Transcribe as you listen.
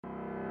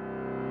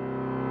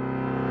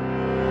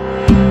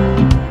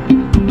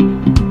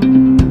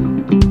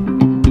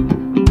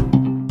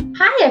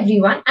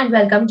everyone, and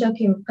welcome to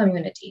our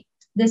community.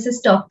 This is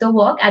Talk the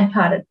Walk at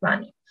Bharat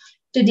Vaani.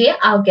 Today,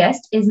 our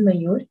guest is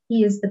Mayur.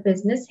 He is the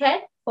business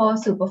head for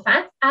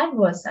Superfan at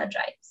Versa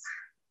Drives.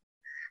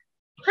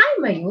 Hi,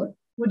 Mayur.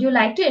 Would you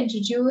like to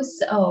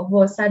introduce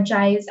Versa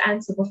Drives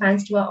and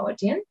Superfans to our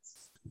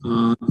audience?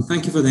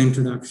 Thank you for the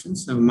introduction.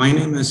 So my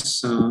name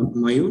is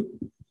Mayur.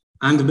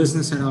 I'm the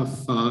business head of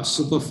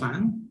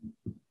Superfan,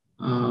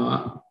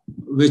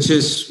 which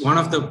is one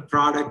of the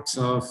products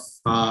of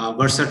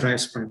Versa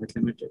Drives Private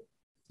Limited.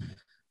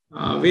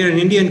 We are an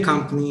Indian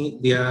company.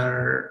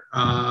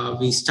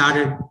 We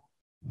started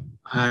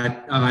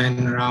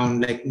in around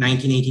like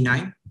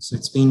 1989. So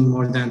it's been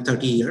more than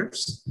 30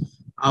 years.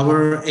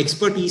 Our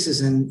expertise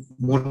is in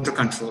motor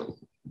control.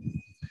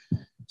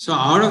 So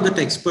out of that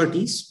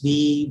expertise,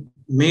 we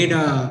made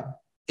an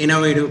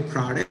innovative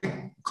product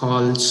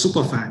called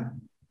Superfan,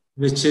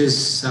 which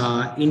is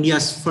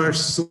India's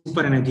first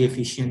super energy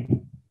efficient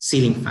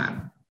ceiling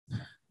fan.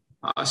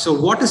 So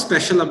what is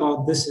special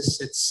about this is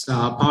its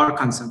power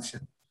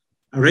consumption.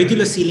 A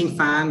regular ceiling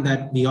fan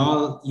that we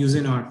all use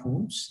in our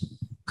homes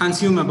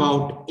consume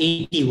about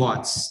 80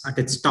 watts at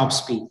its top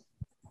speed.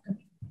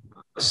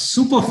 A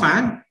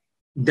Superfan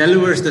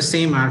delivers the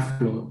same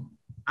airflow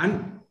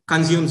and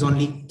consumes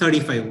only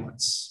 35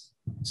 watts.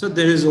 So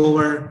there is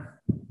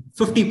over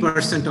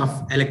 50%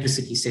 of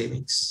electricity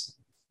savings.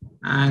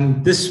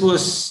 And this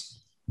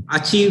was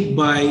achieved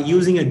by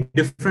using a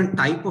different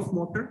type of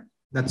motor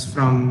that's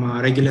from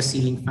a regular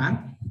ceiling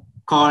fan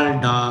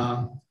called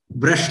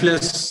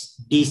brushless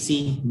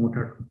DC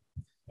motor.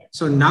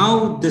 So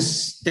now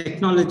this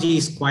technology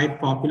is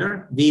quite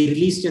popular. We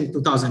released in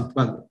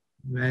 2012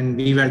 when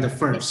we were the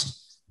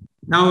first.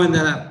 Now in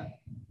the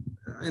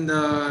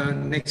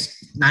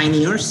next 9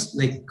 years,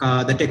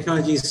 the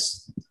technology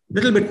is a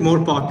little bit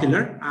more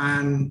popular,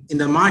 and in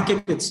the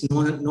market, it's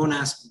known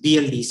as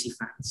BLDC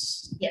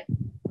fans. Yeah.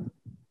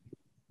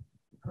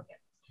 Okay.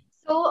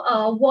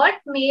 So what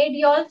made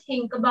you all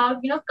think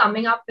about,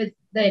 coming up with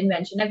the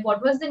invention? Like,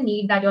 what was the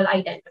need that you all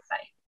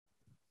identified?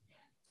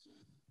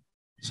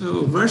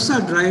 So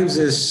Versa Drives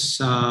is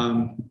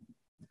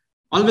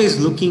always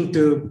looking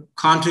to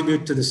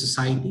contribute to the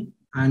society.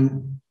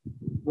 And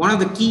one of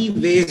the key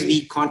ways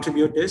we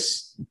contribute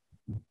is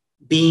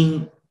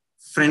being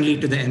friendly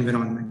to the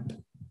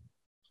environment.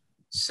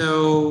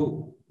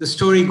 So the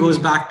story goes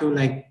back to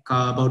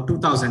about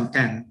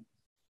 2010.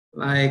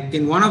 Like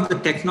in one of the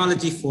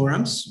technology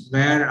forums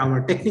where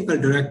our technical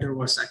director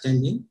was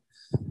attending,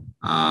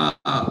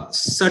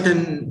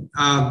 certain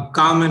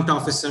government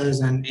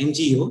officers and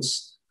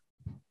NGOs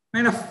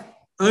kind of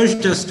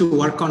urged us to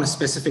work on a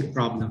specific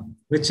problem,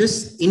 which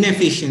is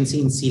inefficiency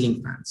in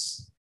ceiling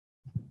fans.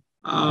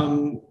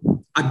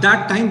 At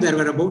that time, there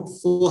were about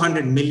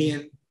 400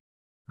 million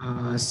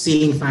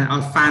ceiling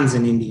fans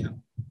in India.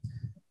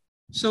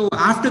 So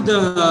after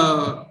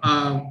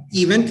the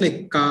event,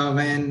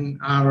 when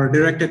our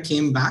director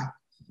came back,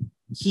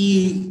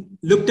 he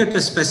looked at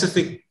a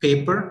specific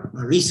paper,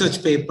 a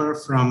research paper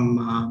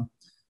from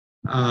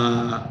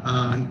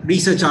a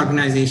research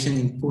organization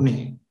in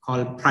Pune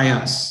called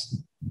Prayas.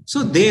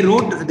 So they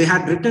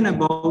had written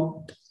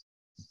about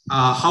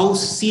how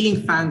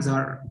ceiling fans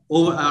are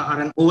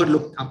an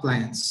overlooked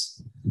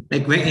appliance.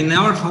 Like in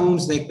our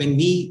homes, like when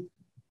we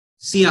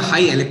see a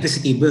high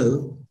electricity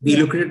bill, we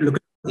look at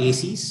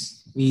ACs.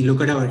 We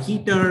look at our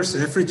heaters,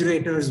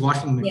 refrigerators,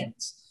 washing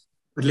machines,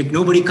 but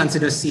nobody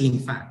considers ceiling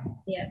fan.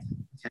 Yeah.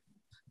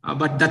 Okay.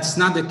 But that's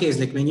not the case.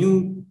 Like when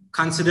you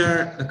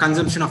consider a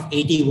consumption of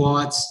 80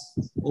 watts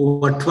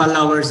over 12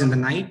 hours in the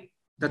night,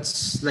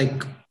 that's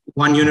like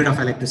 1 unit of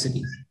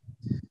electricity,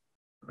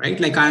 right?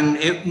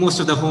 Most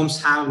of the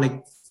homes have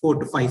 4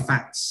 to 5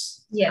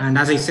 fans. Yeah. And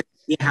as I said,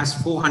 it has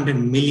 400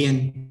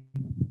 million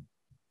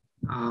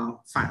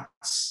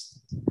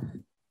fans.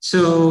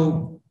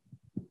 So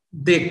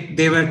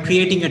they were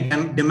creating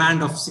a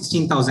demand of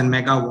 16,000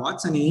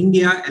 megawatts. And in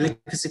India,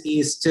 electricity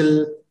is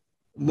still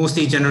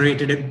mostly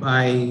generated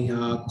by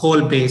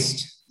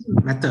coal-based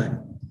method.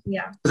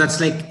 Yeah. So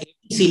that's like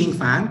every ceiling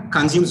fan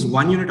consumes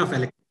 1 unit of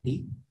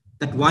electricity.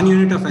 That 1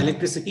 unit of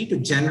electricity to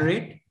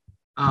generate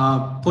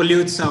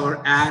pollutes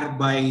our air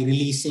by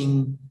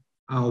releasing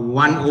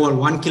over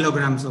 1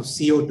 kilograms of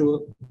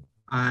CO2,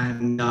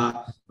 and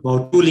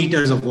about 2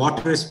 liters of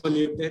water is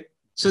polluted.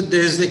 So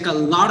there's a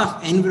lot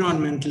of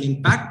environmental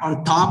impact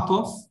on top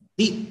of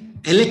the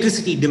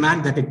electricity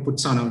demand that it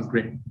puts on our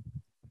grid.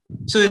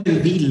 So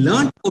when we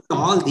learned about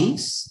all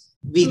these,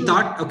 we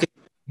thought, okay,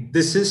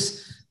 this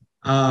is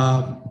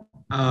a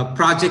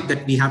project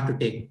that we have to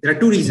take. There are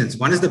 2 reasons.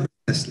 One is the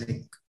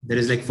business, there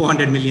is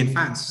 400 million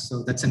fans.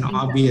 So that's an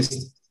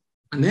obvious.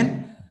 And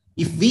then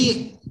if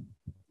we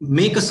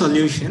make a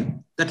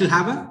solution that will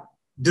have a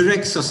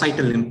direct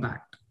societal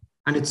impact,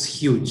 and it's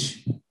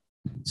huge.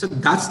 So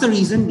that's the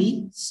reason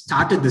we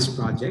started this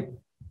project.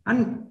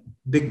 And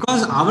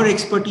because our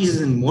expertise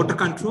is in motor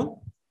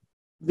control,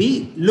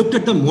 we looked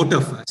at the motor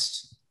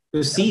first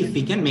to see if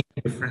we can make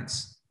a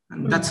difference.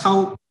 And that's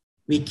how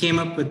we came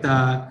up with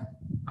a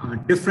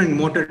different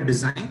motor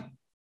design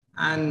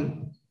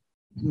and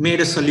made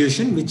a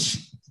solution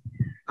which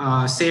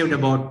saved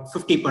about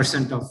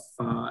 50% of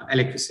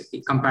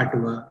electricity compared to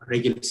a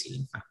regular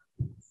ceiling fan.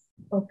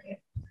 Okay.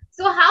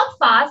 So how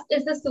fast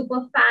is the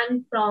super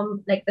fan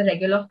from like the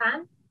regular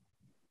fan?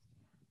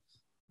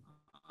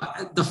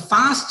 The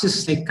fast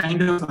is like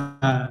kind of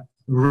a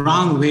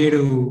wrong way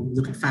to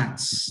look at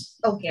fans.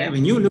 Okay.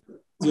 When you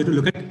have to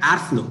look at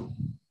airflow.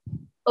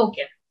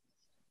 Okay.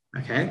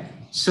 Okay.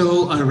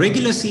 So a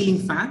regular ceiling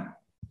fan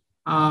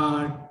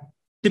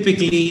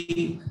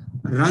typically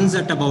runs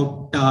at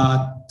about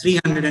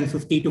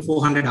 350 to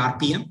 400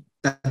 RPM.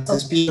 That's the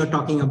speed you're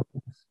talking about,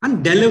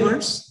 and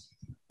delivers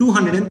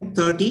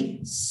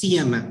 230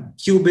 cmm,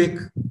 cubic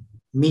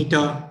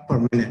meter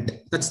per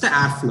minute. That's the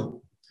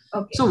airflow.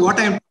 Okay. So what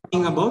I'm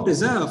talking about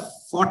is a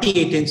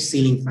 48-inch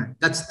ceiling fan.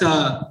 That's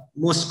the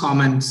most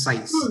common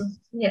size.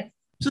 Yes.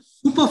 So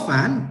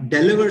Superfan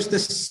delivers the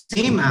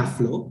same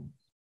airflow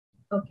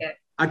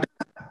at a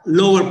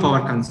lower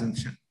power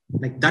consumption.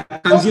 Like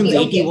that consumes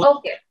 80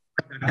 watts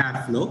at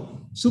airflow.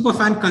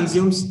 Superfan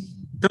consumes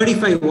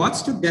 35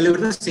 watts to deliver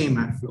the same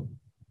airflow.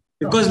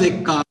 Because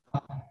like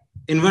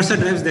inverter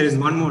drives, there is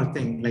one more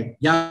thing. Like,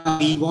 yeah,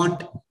 we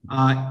want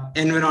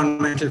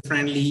environmental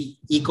friendly,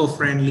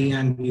 eco-friendly,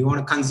 and we want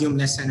to consume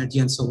less energy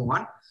and so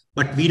on.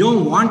 But we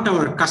don't want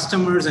our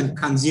customers and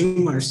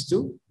consumers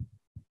to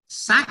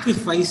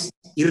sacrifice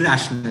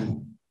irrationally.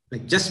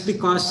 Like just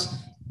because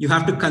you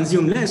have to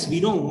consume less,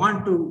 we don't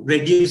want to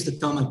reduce the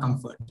thermal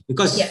comfort,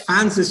 because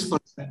fans is for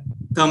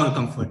thermal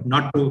comfort,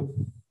 not to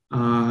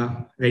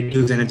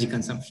reduce energy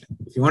consumption.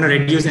 If you want to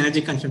reduce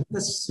energy consumption,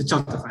 just switch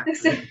off the fan.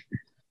 Right?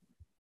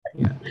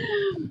 Yeah.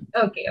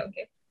 Okay.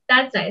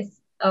 That's nice.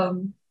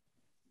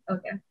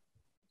 Okay.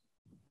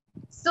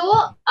 So,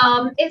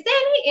 is there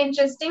any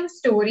interesting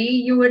story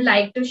you would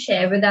like to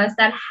share with us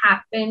that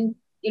happened,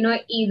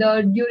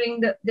 either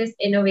during this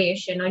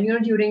innovation or,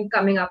 during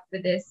coming up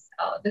with this,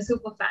 the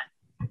Superfan?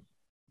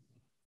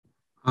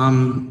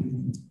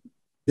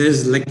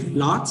 There's like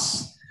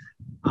lots.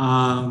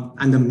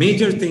 And the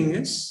major thing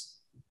is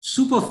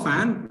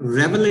Superfan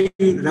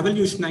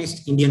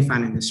revolutionized Indian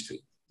fan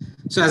industry.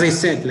 So as I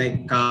said,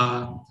 like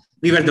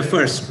we were the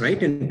first,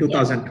 right, in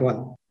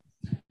 2012.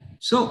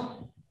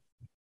 So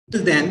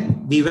till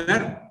then, we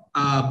were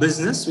a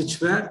business which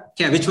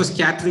was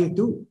catering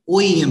to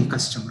OEM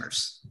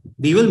customers.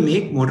 We will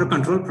make motor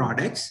control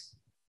products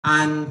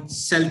and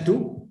sell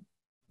to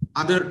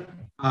other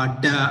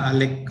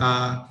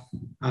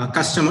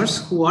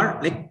customers who are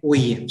like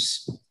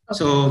OEMs.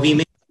 So we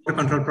make motor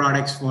control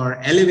products for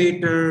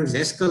elevators,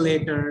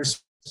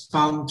 escalators,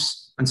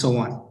 pumps, and so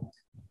on.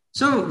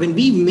 So when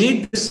we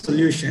made this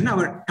solution,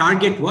 our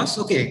target was,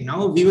 okay,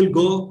 now we will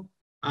go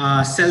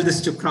sell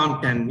this to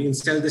Crompton, we'll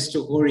sell this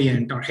to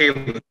Orient or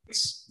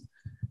Hayward's.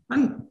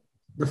 And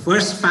the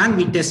first fan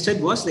we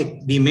tested was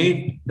like, we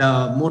made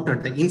the motor,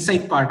 the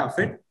inside part of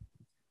it.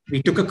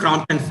 We took a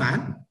Crompton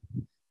fan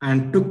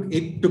and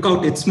took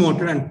out its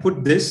motor and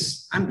put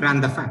this and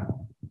ran the fan.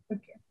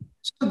 Okay.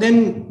 So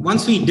then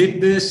once we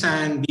did this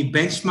and we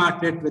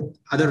benchmarked it with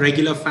other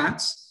regular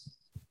fans,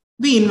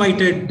 we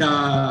invited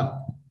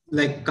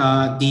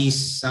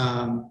these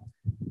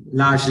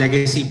large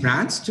legacy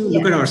brands to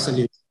look at our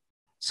solution.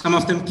 Some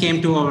of them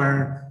came to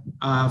our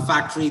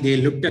factory. They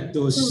looked at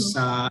those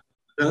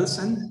results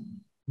and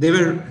they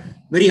were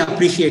very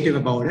appreciative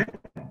about it.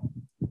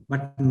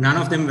 But none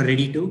of them were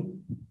ready to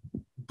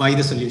buy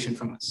the solution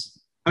from us.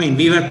 I mean,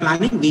 we were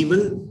planning, we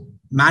will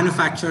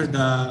manufacture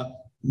the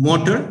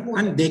motor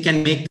and they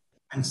can make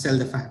and sell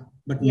the fan.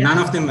 But none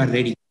of them were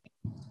ready.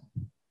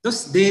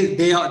 Thus,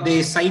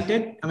 they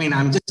cited, I mean,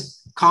 I'm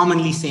just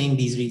commonly saying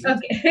these reasons.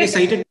 Okay. They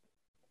cited,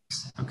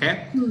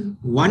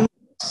 one,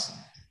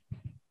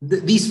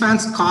 these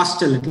fans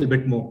cost a little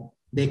bit more.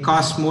 They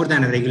cost more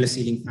than a regular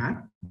ceiling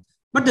fan.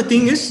 But the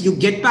thing is, you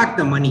get back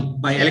the money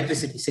by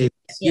electricity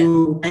savings.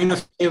 You kind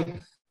of save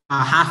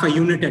half a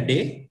unit a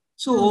day.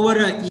 So over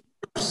a year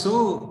or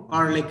so,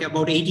 or like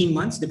about 18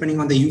 months,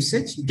 depending on the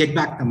usage, you get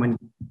back the money.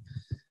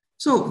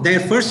 So their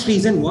first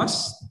reason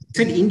was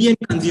that Indian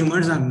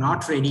consumers are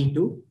not ready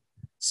to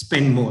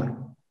spend more.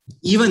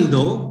 Even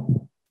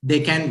though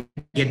they can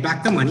get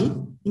back the money,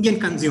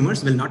 Indian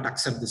consumers will not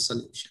accept this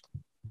solution.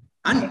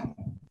 And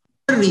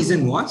the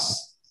reason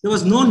was there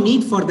was no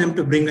need for them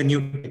to bring a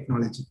new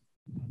technology.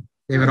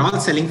 They were all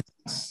selling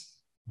fans.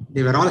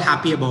 They were all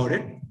happy about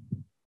it.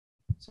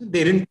 So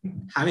they didn't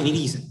have any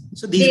reason.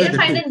 So these they were the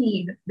find two. A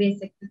need,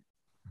 basically.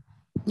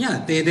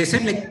 Yeah, they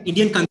said like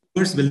Indian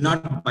consumers will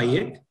not buy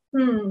it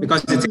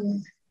because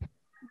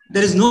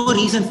there is no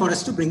reason for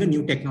us to bring a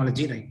new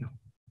technology right now,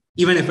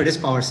 even if it is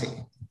power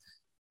saving.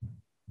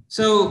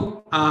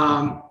 So,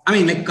 I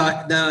mean, like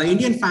the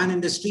Indian fan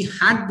industry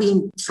had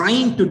been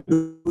trying to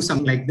do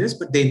something like this,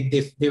 but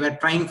they were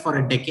trying for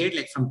a decade,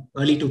 like from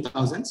early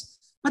 2000s,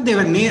 but they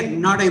were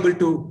not able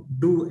to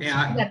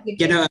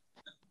get a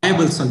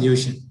viable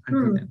solution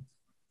until then.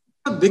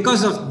 So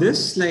because of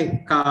this,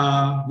 like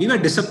we were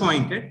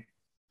disappointed,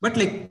 but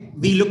like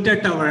we looked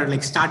at our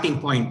like starting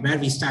point where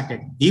we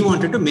started. We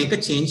wanted to make a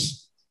change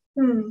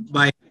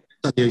by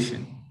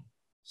solution.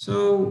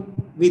 So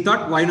we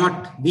thought, why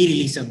not we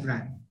release a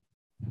brand?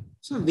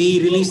 So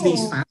we released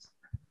these Oh. fans,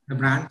 the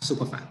brand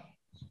Superfan.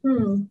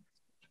 Hmm.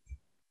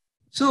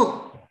 So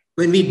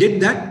when we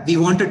did that, we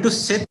wanted to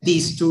set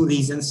these two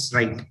reasons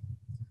right.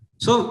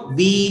 So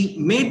we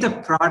made the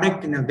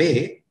product in a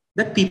way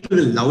that people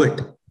will love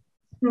it.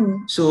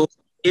 Hmm. So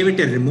gave it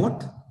a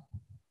remote.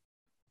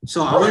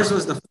 So ours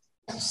was the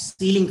first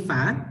ceiling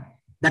fan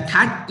that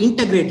had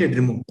integrated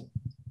remote.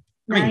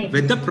 I mean, Nice.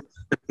 with the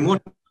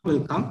remote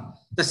will come,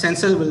 the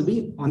sensor will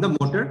be on the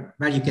motor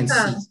where you can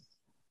see.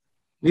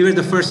 We were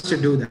the first to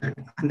do that.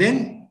 And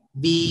then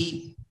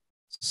we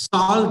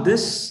solved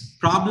this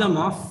problem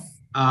of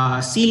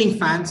ceiling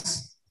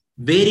fans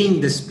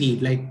varying the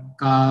speed. Like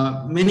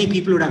many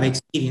people would have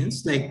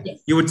experienced, like Yes.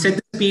 you would set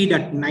the speed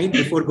at night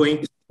before going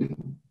to sleep.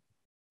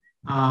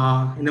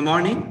 In the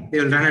morning, they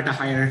will run at a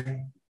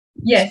higher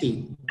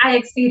speed. I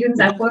experienced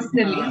that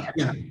personally.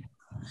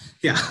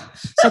 Yeah.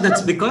 So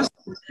that's because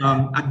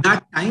at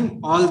that time,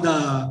 all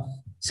the,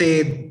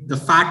 say, the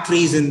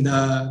factories in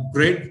the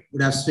grid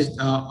would have switched,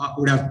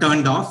 would have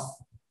turned off.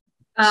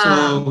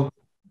 So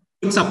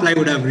food supply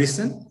would have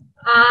risen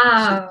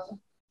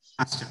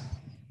faster.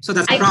 So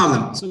that's the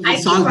problem. So we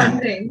solved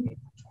that.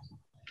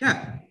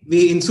 Yeah.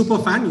 In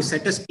Superfan, you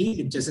set a speed,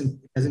 it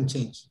doesn't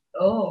change.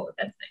 Oh,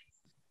 that's nice.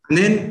 And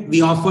then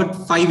we offered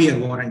 5-year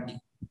warranty.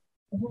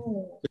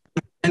 Oh.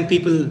 And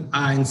people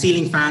in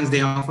ceiling fans,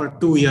 they offer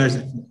 2 years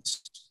at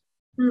most.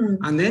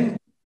 And then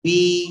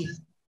we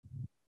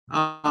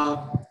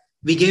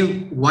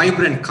gave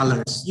vibrant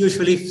colors.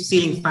 Usually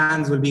ceiling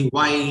fans will be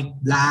white,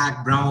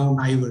 black, brown,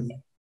 ivory.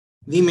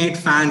 We made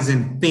fans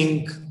in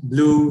pink,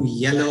 blue,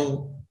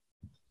 yellow.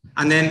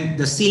 And then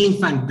the ceiling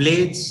fan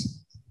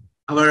blades,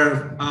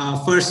 our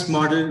first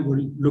model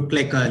will look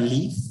like a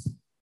leaf.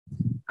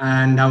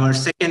 And our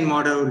second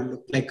model will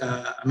look like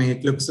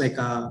it looks like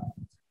a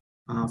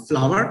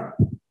flower.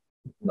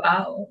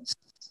 Wow.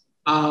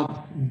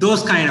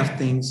 Those kind of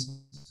things.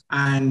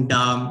 And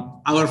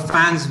our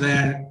fans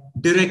were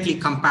directly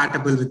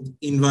compatible with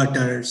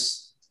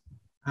inverters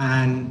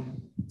and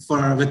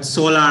with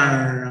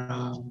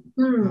solar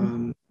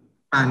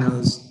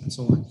panels and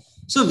so on.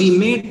 So we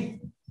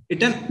made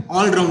it an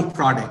all-round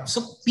product.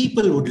 So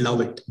people would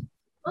love it.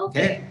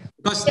 Okay.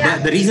 Because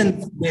the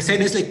reason they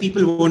said is like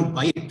people won't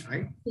buy it,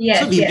 right?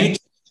 Yes, so we made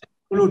sure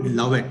people would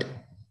love it.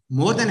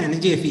 More than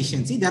energy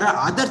efficiency, there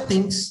are other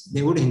things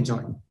they would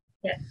enjoy.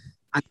 Yeah.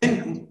 And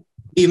then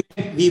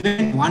we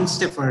went one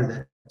step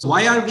further. So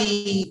why are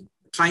we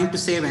trying to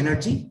save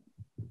energy?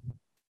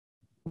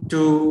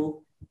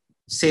 To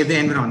save the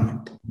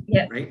environment,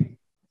 right?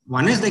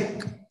 One is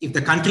like, if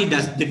the country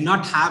did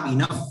not have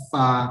enough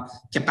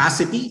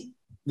capacity,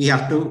 we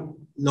have to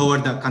lower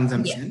the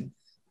consumption. Yeah.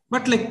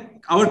 But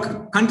like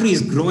our country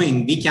is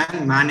growing, we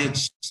can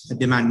manage the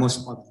demand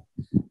most probably.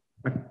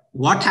 But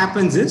what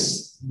happens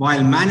is,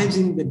 while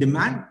managing the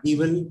demand, we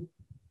will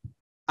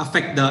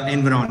affect the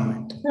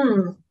environment.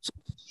 So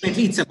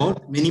ultimately, it's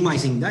about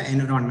minimizing the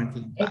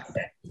environmental impact.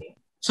 Exactly.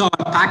 So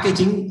our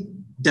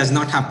packaging does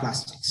not have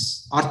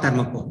plastics or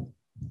thermocol.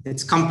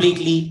 It's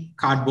completely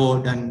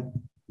cardboard and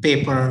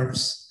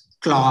papers,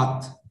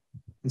 cloth,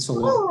 and so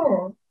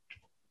on.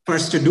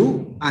 First to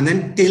do, and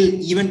then till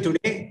even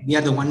today, we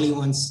are the only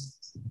ones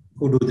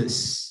who do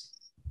this.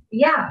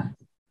 Yeah.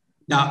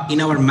 Now,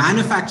 in our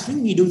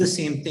manufacturing, we do the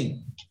same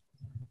thing.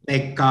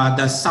 Like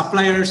the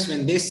suppliers,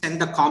 when they send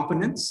the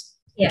components,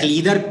 it'll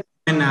either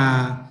in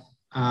a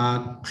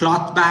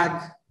cloth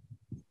bag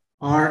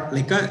or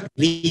like a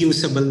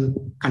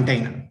reusable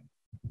container.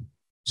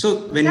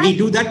 So when we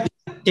do that,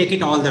 we take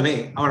it all the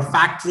way. Our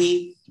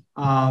factory,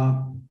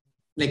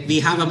 like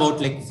we have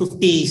about like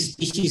 50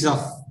 species of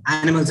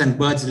animals and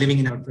birds living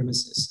in our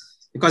premises.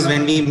 Because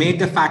when we made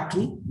the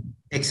factory,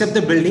 except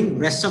the building,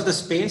 rest of the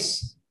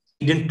space,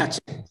 we didn't touch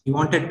it. We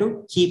wanted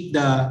to keep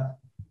the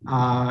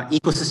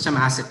ecosystem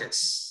as it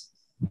is.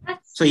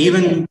 So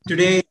even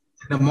today,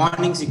 in the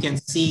mornings, you can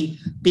see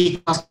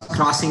peacocks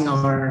crossing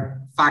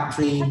our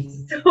factory.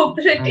 So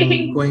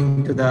pretty. And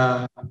going to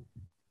the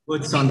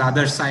woods on the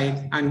other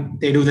side, and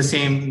they do the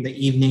same in the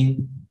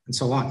evening and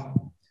so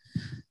on.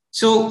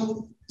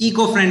 So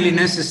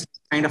eco-friendliness is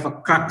kind of a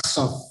crux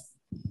of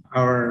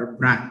our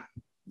brand,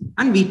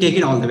 and we take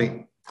it all the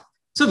way.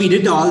 So we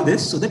did all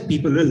this so that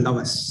people will love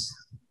us.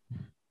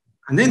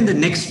 And then the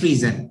next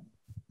reason,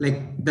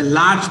 like the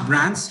large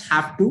brands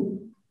have to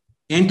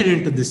enter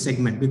into this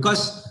segment,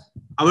 because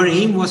our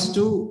aim was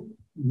to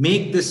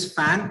make this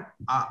fan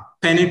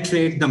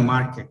penetrate the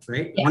market,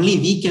 right? Yeah. Only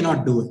we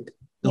cannot do it.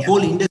 The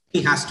whole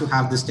industry has to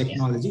have this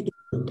technology to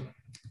do it.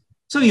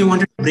 So we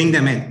wanted to bring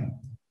them in.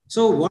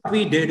 So what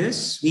we did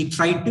is we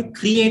tried to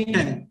create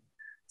an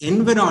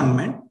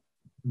environment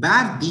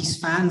where these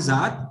fans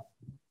are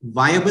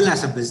viable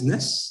as a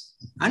business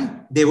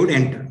and they would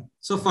enter.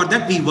 So for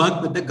that, we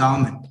worked with the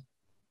government.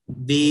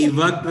 We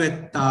worked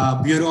with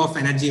Bureau of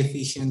Energy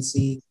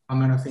Efficiency,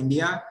 Government of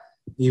India.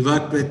 We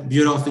worked with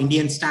Bureau of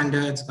Indian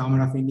Standards,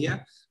 Government of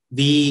India.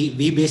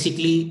 We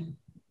basically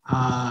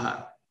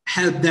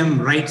help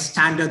them write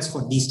standards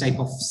for these type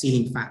of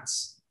ceiling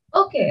fans.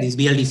 Okay. These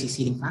BLDC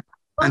ceiling fans.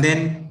 And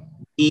then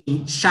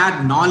we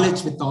shared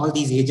knowledge with all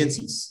these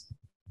agencies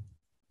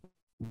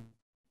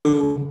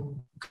to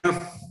kind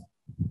of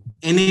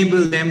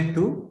enable them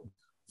to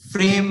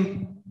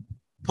frame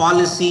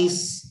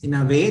policies in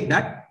a way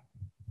that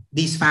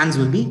these fans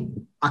will be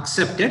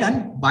accepted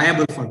and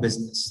viable for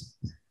business.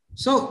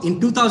 So in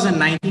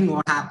 2019,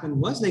 what happened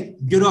was like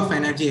Bureau of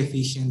Energy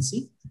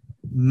Efficiency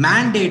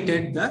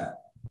mandated the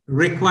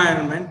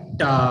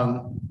requirement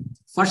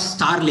for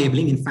star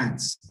labeling in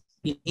fans.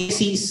 In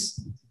ACs,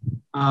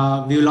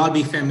 we will all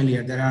be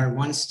familiar. There are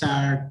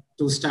 1-star,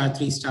 2-star,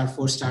 3-star,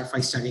 4-star,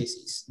 5-star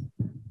ACs.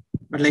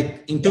 But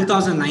like in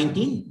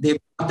 2019, they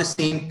brought the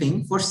same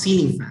thing for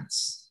ceiling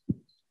fans.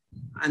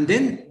 And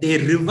then they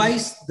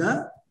revised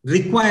the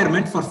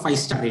requirement for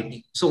 5-star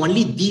rating. So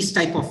only these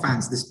type of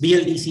fans, this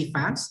BLDC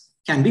fans,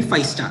 can be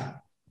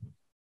 5-star.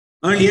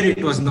 Earlier,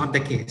 it was not the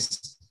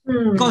case.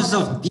 Because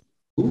of these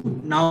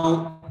two,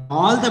 now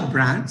all the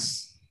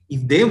brands,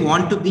 if they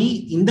want to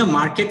be in the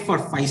market for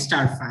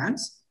 5-star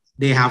fans,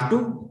 they have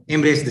to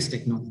embrace this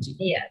technology.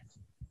 Yes.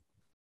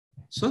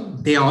 So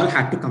they all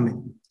had to come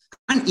in.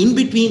 And in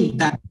between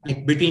that,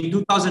 like between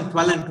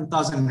 2012 and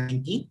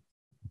 2019,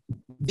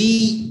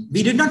 we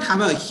did not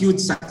have a huge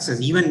success.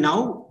 Even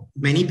now,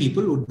 many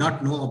people would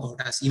not know about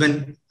us.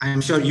 Even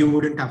I'm sure you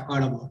wouldn't have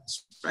heard about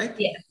us, right?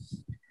 Yeah.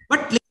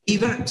 But like, we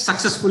were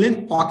successful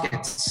in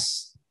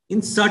pockets.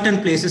 In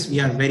certain places, we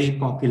are very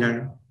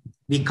popular.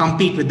 We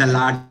compete with the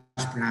large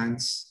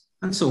brands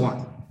and so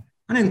on.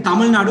 And in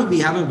Tamil Nadu, we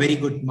have a very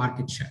good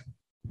market share.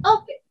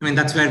 Okay. I mean,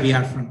 that's where we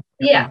are from.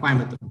 Yeah. From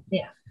Coimbatore.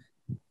 Yeah.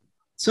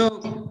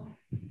 So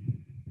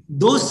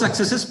those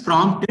successes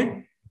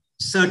prompted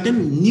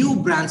certain new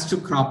brands to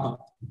crop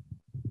up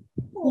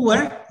who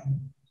were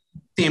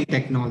same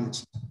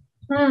technology.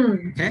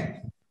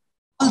 Okay.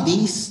 All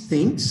these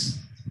things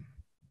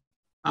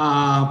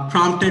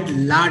prompted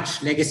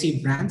large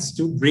legacy brands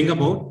to bring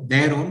about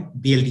their own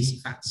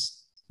BLDC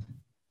fans.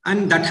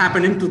 And that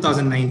happened in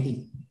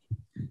 2019.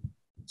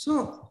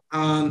 So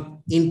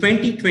in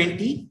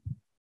 2020,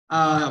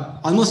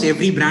 almost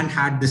every brand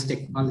had this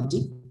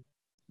technology.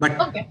 But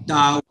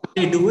what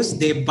they do is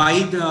they buy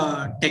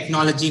the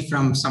technology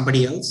from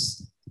somebody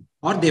else,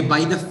 or they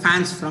buy the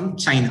fans from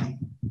China.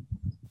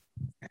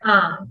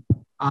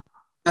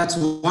 That's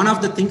one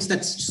of the things that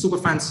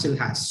Superfan still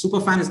has.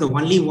 Superfan is the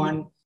only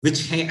one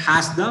which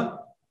has the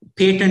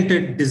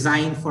patented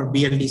design for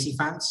BLDC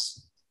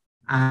fans.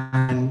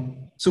 And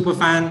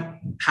Superfan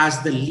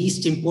has the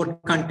least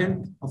import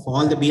content of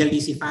all the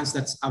BLDC fans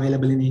that's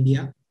available in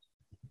India.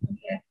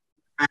 Okay.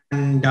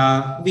 And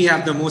we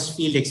have the most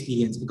field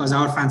experience because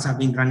our fans have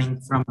been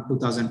running from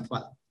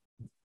 2012.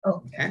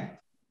 Okay.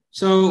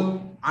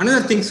 So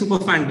another thing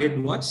Superfan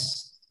did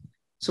was,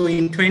 so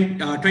in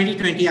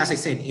 2020, as I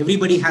said,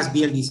 everybody has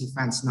BLDC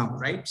fans now,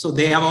 right? So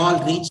they have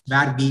all reached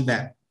where we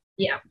were.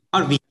 Yeah.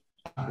 Or we.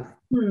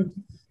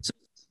 So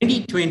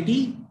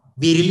 2020,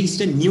 we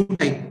released a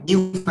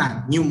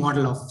new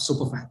model of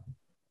Superfan.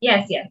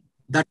 Yes, yes.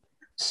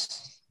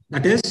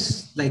 That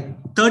is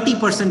like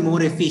 30%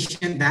 more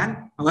efficient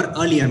than our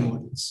earlier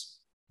models.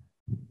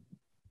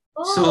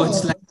 So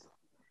it's like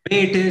the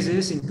way it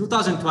is in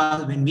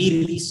 2012, when we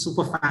released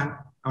Superfan,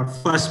 our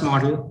first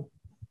model,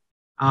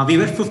 we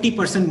were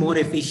 50% more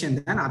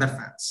efficient than other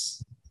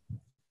fans.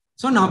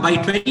 So now by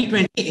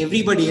 2020,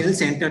 everybody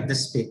else entered the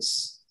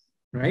space,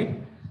 right?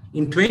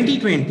 In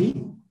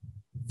 2020,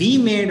 we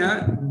made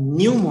a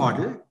new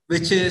model,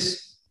 which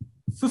is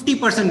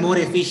 50% more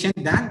efficient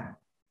than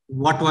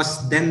what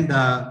was then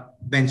the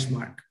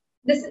benchmark.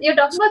 You're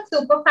talking about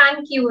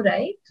Superfan Q,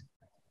 right?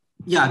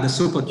 Yeah, the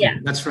Super Q. Yeah.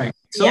 That's right.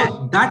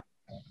 So that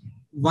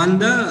won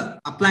the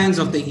Appliance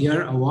of the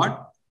Year award.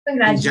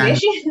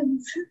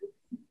 Congratulations.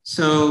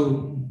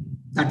 So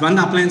that won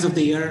the Appliance of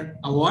the Year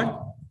award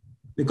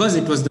because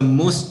it was the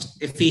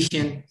most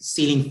efficient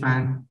ceiling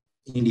fan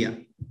in India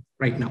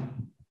right now.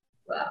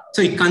 Wow.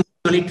 So it consumes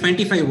only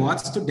 25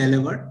 watts to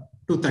deliver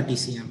 230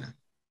 cml.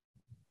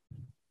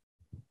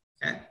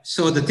 Okay.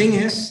 So the thing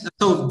is,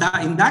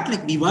 in that,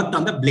 like we worked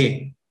on the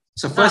blade.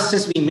 So first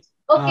is we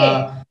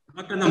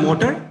worked on the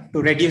motor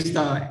to reduce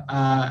the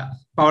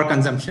power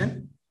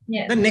consumption.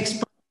 Yeah. The next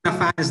part of the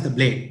fan is the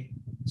blade.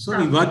 So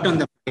we worked on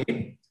the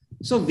blade.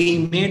 So we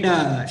made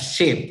a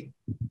shape.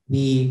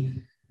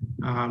 We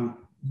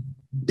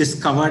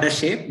discovered a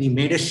shape. We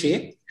made a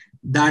shape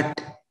that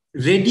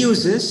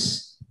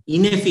reduces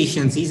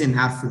inefficiencies in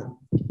airflow.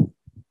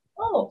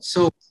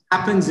 So what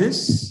happens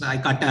is,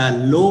 like at a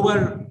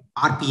lower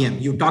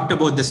RPM, you talked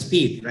about the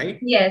speed, right?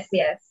 Yes,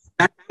 yes.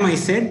 That time I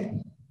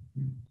said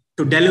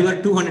to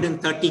deliver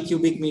 230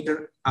 cubic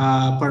meter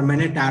per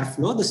minute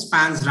airflow, the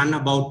fans run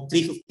about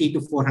 350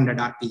 to 400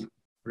 RPM,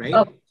 right?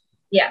 Oh,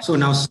 yeah. So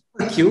now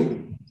Super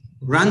Q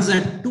runs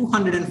at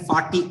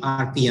 240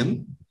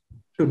 RPM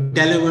to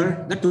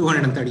deliver the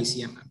 230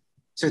 cml.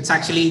 So it's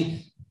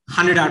actually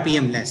 100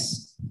 RPM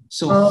less.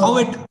 So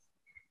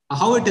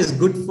how it is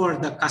good for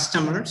the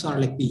customers or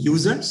like the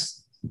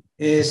users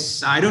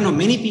is, I don't know,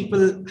 many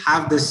people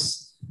have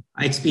this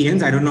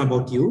experience. I don't know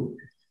about you.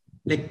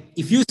 Like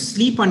if you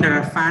sleep under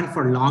a fan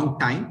for a long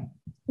time,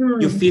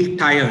 you feel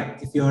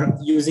tired if you're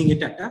using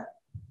it at a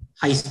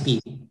high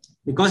speed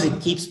because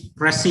it keeps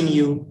pressing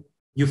you.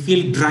 You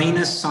feel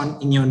dryness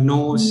in your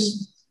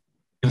nose,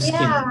 your skin.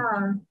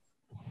 Yeah.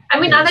 I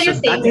mean, now that you're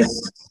saying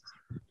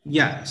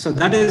it. So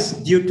that is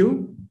due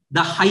to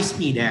the high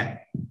speed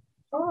air.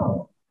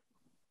 Oh.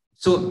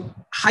 So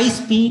high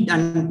speed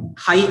and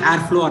high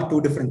airflow are two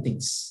different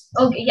things.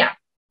 Okay, yeah.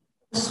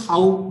 That's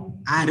how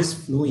air is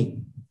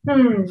flowing.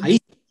 High,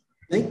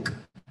 like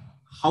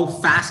how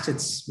fast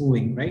it's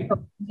moving, right?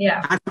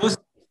 Yeah. Airflow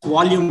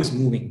volume is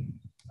moving.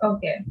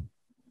 Okay.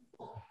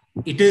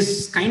 It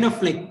is kind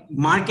of like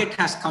market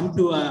has come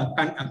to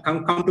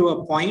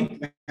a point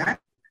where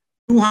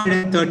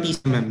 230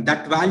 mm,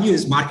 that value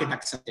is market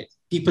accepted.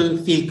 People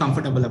feel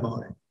comfortable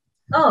about it.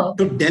 Oh.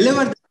 To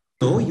deliver the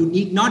flow, you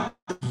need not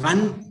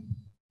run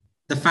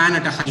the fan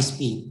at a high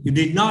speed. You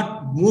did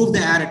not move the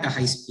air at a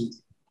high speed.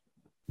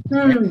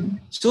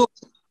 So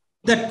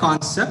that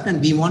concept,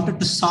 and we wanted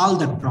to solve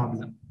that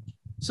problem.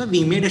 So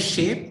we made a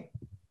shape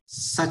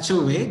such a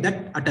way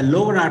that at a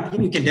lower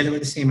RPM, you can deliver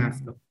the same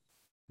airflow.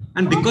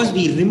 And because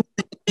we remove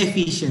the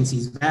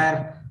inefficiencies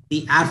where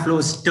the airflow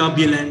is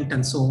turbulent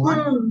and so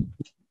on,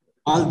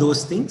 all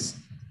those things,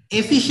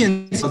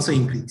 efficiency also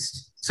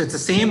increased. So it's the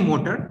same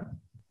motor,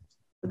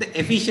 but the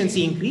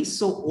efficiency increased.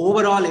 So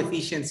overall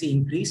efficiency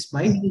increased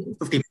by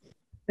 50%.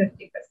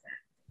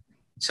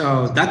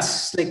 So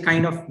that's like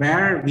kind of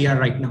where we are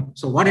right now.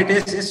 So what it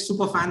is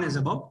Superfan is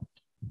about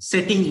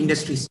setting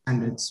industry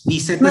standards. We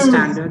set the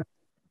standard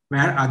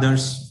where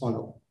others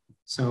follow.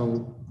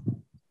 So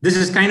this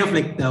is kind of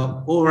like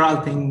the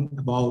overall thing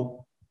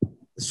about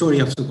the story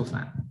of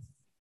Superfan.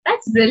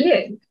 That's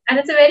brilliant. And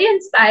it's a very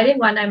inspiring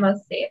one, I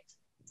must say.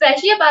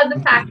 Especially about the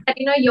fact that,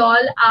 y'all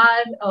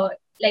are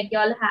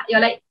you're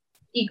like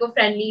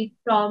eco-friendly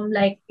from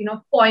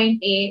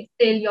point A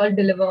till you'll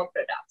deliver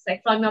products,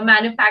 like from your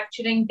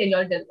manufacturing till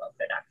you'll deliver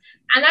product.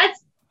 And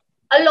that's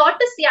a lot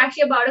to see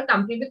actually about a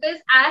company,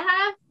 because I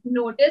have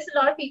noticed a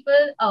lot of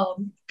people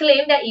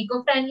claim they're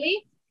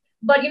eco-friendly,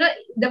 but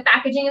the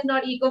packaging is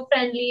not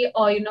eco-friendly,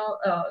 or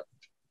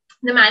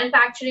the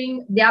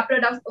manufacturing, their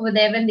products over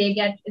there, when they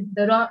get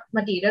the raw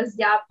materials,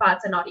 their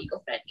parts are not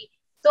eco-friendly.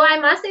 So I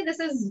must say this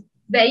is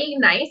very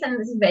nice and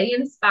this is very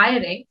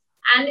inspiring,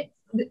 and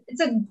it's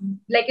a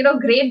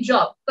great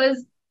job,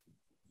 because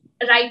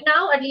right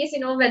now, at least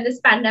when this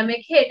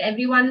pandemic hit,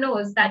 everyone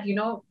knows that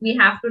we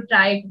have to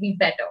try to be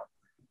better,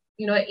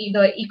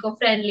 either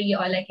eco-friendly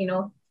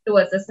or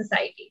towards the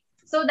society.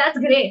 So that's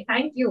great.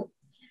 Thank you.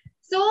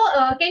 So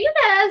can you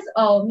tell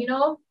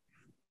us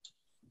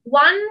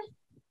one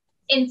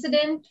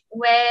incident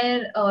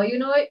where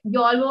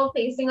y'all were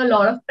facing a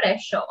lot of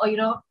pressure, or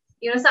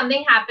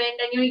something happened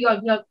and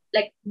you're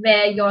like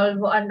where y'all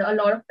were under a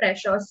lot of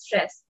pressure or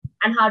stress,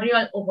 and how do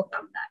y'all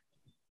overcome that?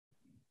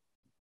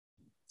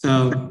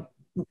 So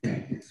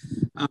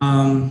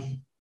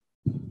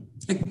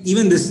like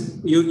even this,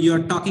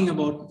 you're talking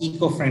about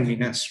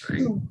eco-friendliness,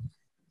 right?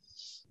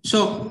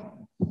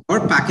 So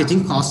our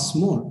packaging costs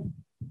more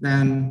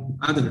than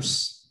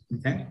others.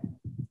 Okay.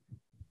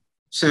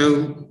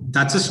 So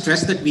that's a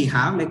stress that we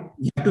have. Like,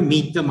 you have to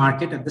meet the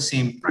market at the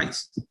same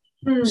price.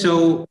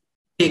 So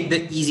take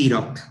the easy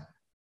route.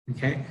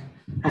 Okay.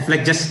 Of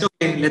like,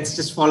 let's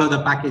just follow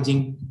the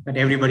packaging that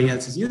everybody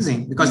else is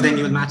using, because then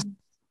you'll match.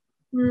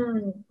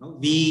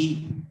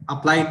 We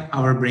applied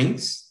our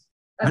brains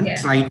and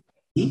tried to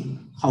see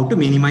how to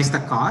minimize the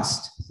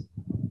cost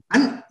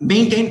and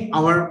maintain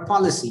our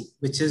policy,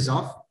 which is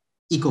of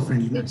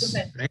eco-friendliness,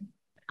 right?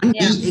 And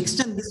we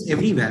extend this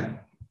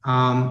everywhere.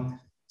 Now,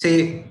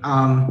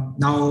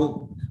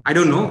 I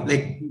don't know,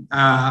 like,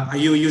 are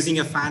you using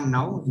a fan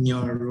now in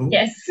your room?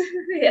 Yes.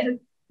 Yes.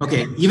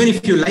 Okay. Even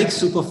if you like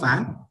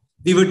Superfan,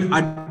 we would,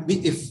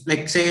 if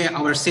like say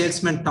our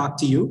salesman talked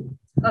to you,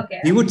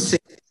 we would say,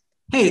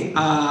 hey,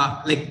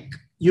 like,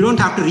 you don't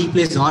have to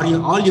replace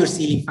all your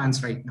ceiling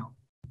fans right now.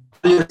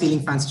 All your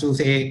ceiling fans to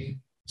say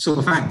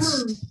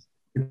Superfans.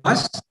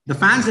 Because the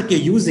fans that you're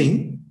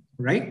using,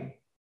 right,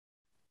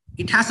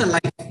 it has a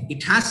life.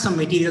 It has some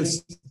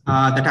materials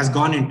that has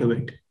gone into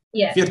it.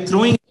 Yes. If you're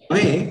throwing it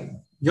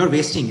away, you're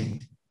wasting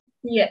it.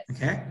 Yes.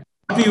 Okay.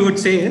 What we would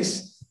say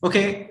is,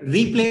 okay,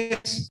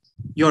 replace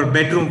your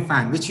bedroom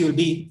fan, which you'll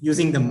be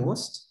using the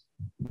most,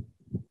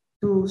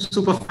 to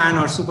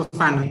Superfan or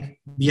Superfan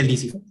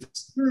BLDC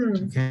fans.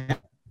 Okay.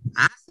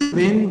 As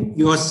when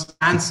your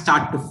fans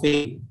start to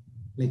fade,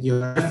 like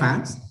your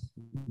fans,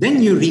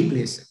 then you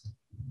replace it.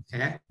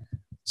 Okay.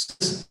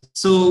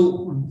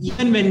 So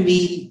even when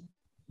we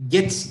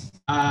get,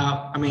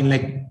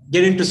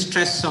 get into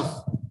stress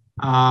of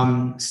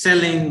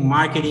selling,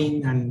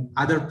 marketing, and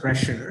other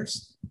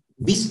pressures,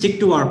 we stick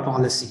to our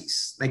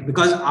policies, like,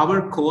 because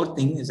our core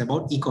thing is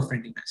about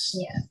eco-friendliness.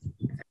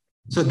 Yeah.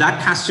 So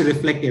that has to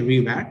reflect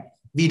everywhere.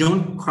 We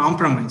don't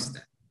compromise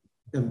that.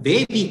 The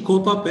way we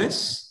cope up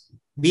is,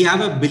 we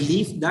have a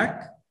belief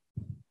that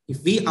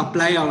if we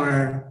apply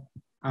our,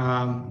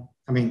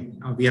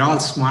 we are all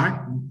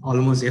smart,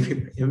 almost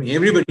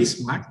everybody's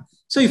smart.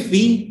 So if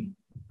we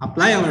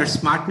apply our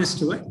smartness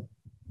to it,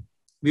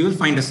 we will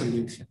find a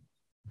solution.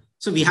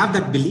 So we have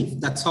that belief.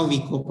 That's how we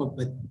cope up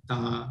with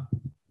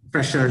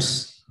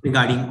pressures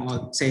regarding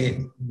all,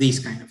 say, these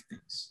kind of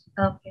things.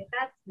 Okay,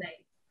 that's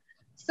nice.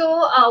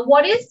 So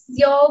what is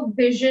your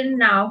vision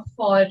now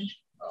for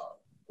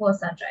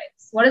Versa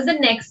Drives? What is the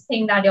next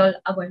thing that you all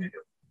are going to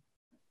do?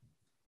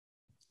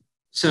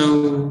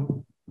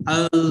 So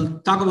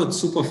I'll talk about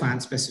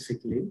Superfan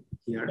specifically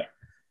here.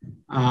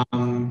 Yeah.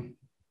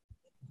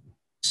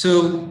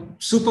 So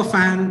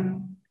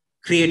Superfan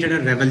created a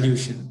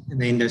revolution in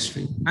the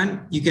industry,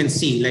 and you can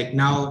see like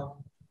now,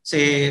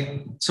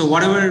 say, so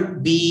whatever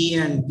we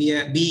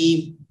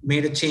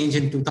made a change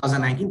in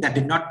 2019 that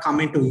did not come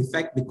into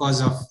effect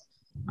because of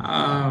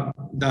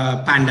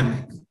the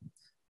pandemic.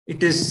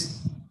 It is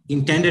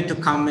intended to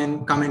come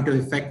into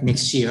effect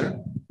next year,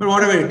 but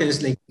whatever it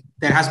is, like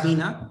there has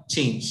been a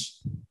change,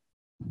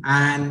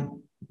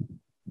 and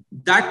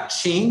that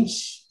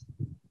change,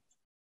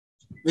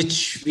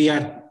 which we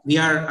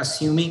are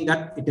assuming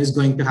that it is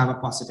going to have a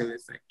positive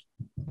effect.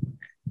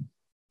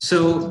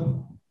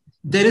 So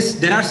there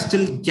are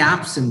still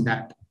gaps in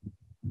that.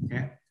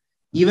 Okay?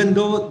 Even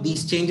though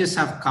these changes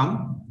have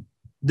come,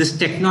 this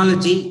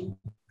technology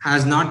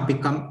has not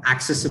become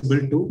accessible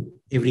to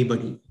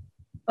everybody.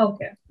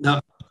 Okay.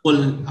 The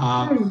whole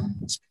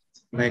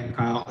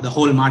the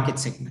whole market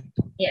segment.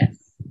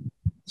 Yes.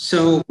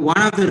 So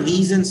one of the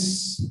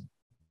reasons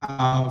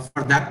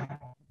for that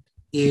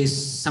is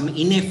some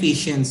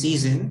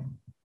inefficiencies in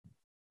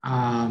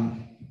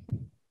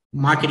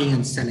marketing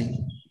and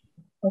selling.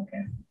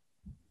 Okay.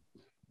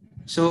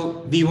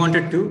 So we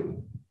wanted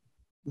to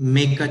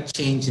make a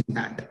change in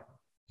that.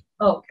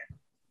 Okay.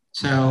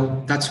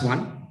 So that's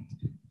one.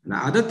 The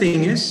other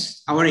thing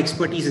is our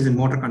expertise is in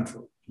motor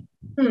control.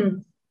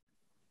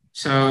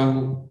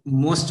 So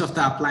most of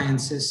the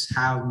appliances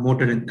have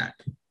motor in that.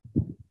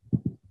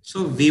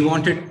 So we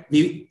want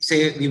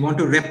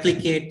to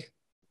replicate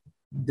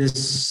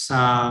this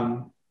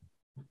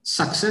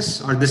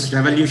success or this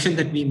revolution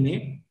that we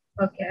made.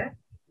 Okay.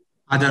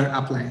 Other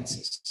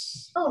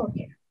appliances. Oh,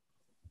 okay.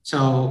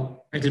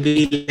 So it'll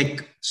be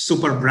like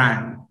super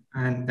brand,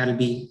 and there'll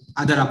be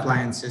other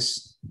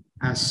appliances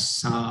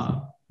as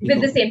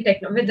with the same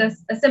with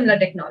a similar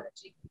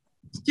technology.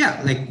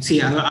 Yeah, like see,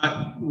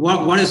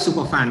 what is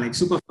Superfan? Like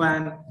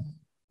Superfan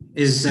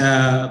is,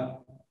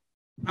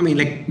 I mean,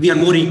 like we are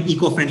more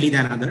eco-friendly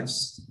than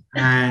others,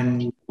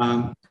 and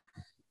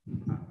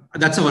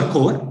that's our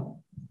core.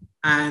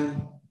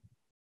 And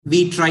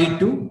we try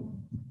to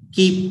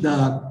keep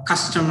the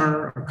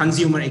customer or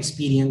consumer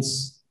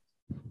experience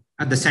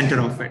at the center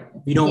of it.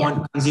 We don't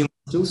want consumers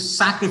to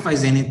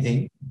sacrifice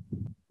anything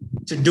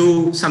to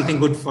do something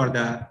good for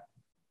the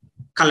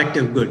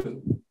collective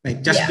good.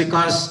 Like just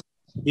because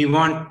we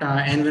want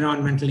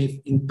environmental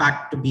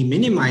impact to be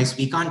minimized,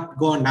 we can't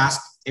go and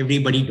ask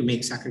everybody to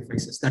make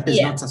sacrifices. That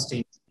is not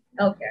sustainable.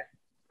 Okay.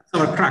 That's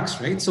our crux,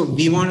 right? So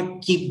we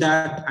want to keep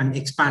that and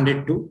expand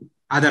it to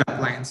other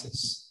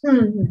appliances.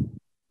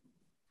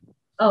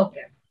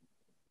 Okay.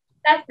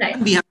 That's nice.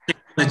 And we have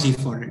technology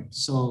for it.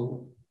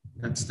 So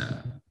that's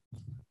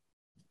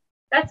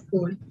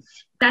cool.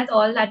 That's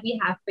all that we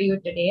have for you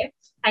today.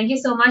 Thank you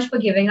so much for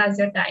giving us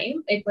your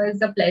time. It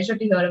was a pleasure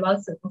to hear about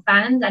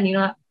Superfans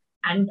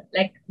and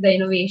like the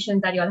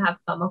innovations that you all have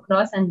come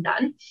across and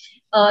done.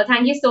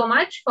 Thank you so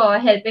much for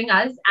helping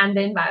us and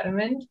the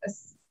environment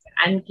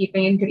and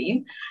keeping it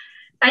green.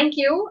 Thank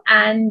you,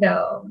 and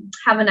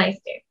have a nice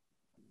day.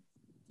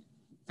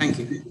 Thank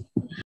you.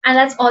 And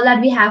that's all that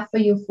we have for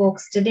you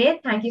folks today.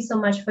 Thank you so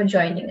much for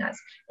joining us.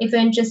 If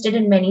you're interested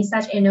in many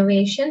such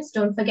innovations,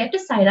 don't forget to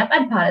sign up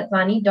at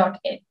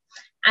bharatvaani.in.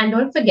 And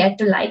don't forget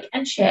to like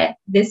and share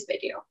this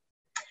video.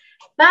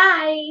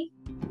 Bye.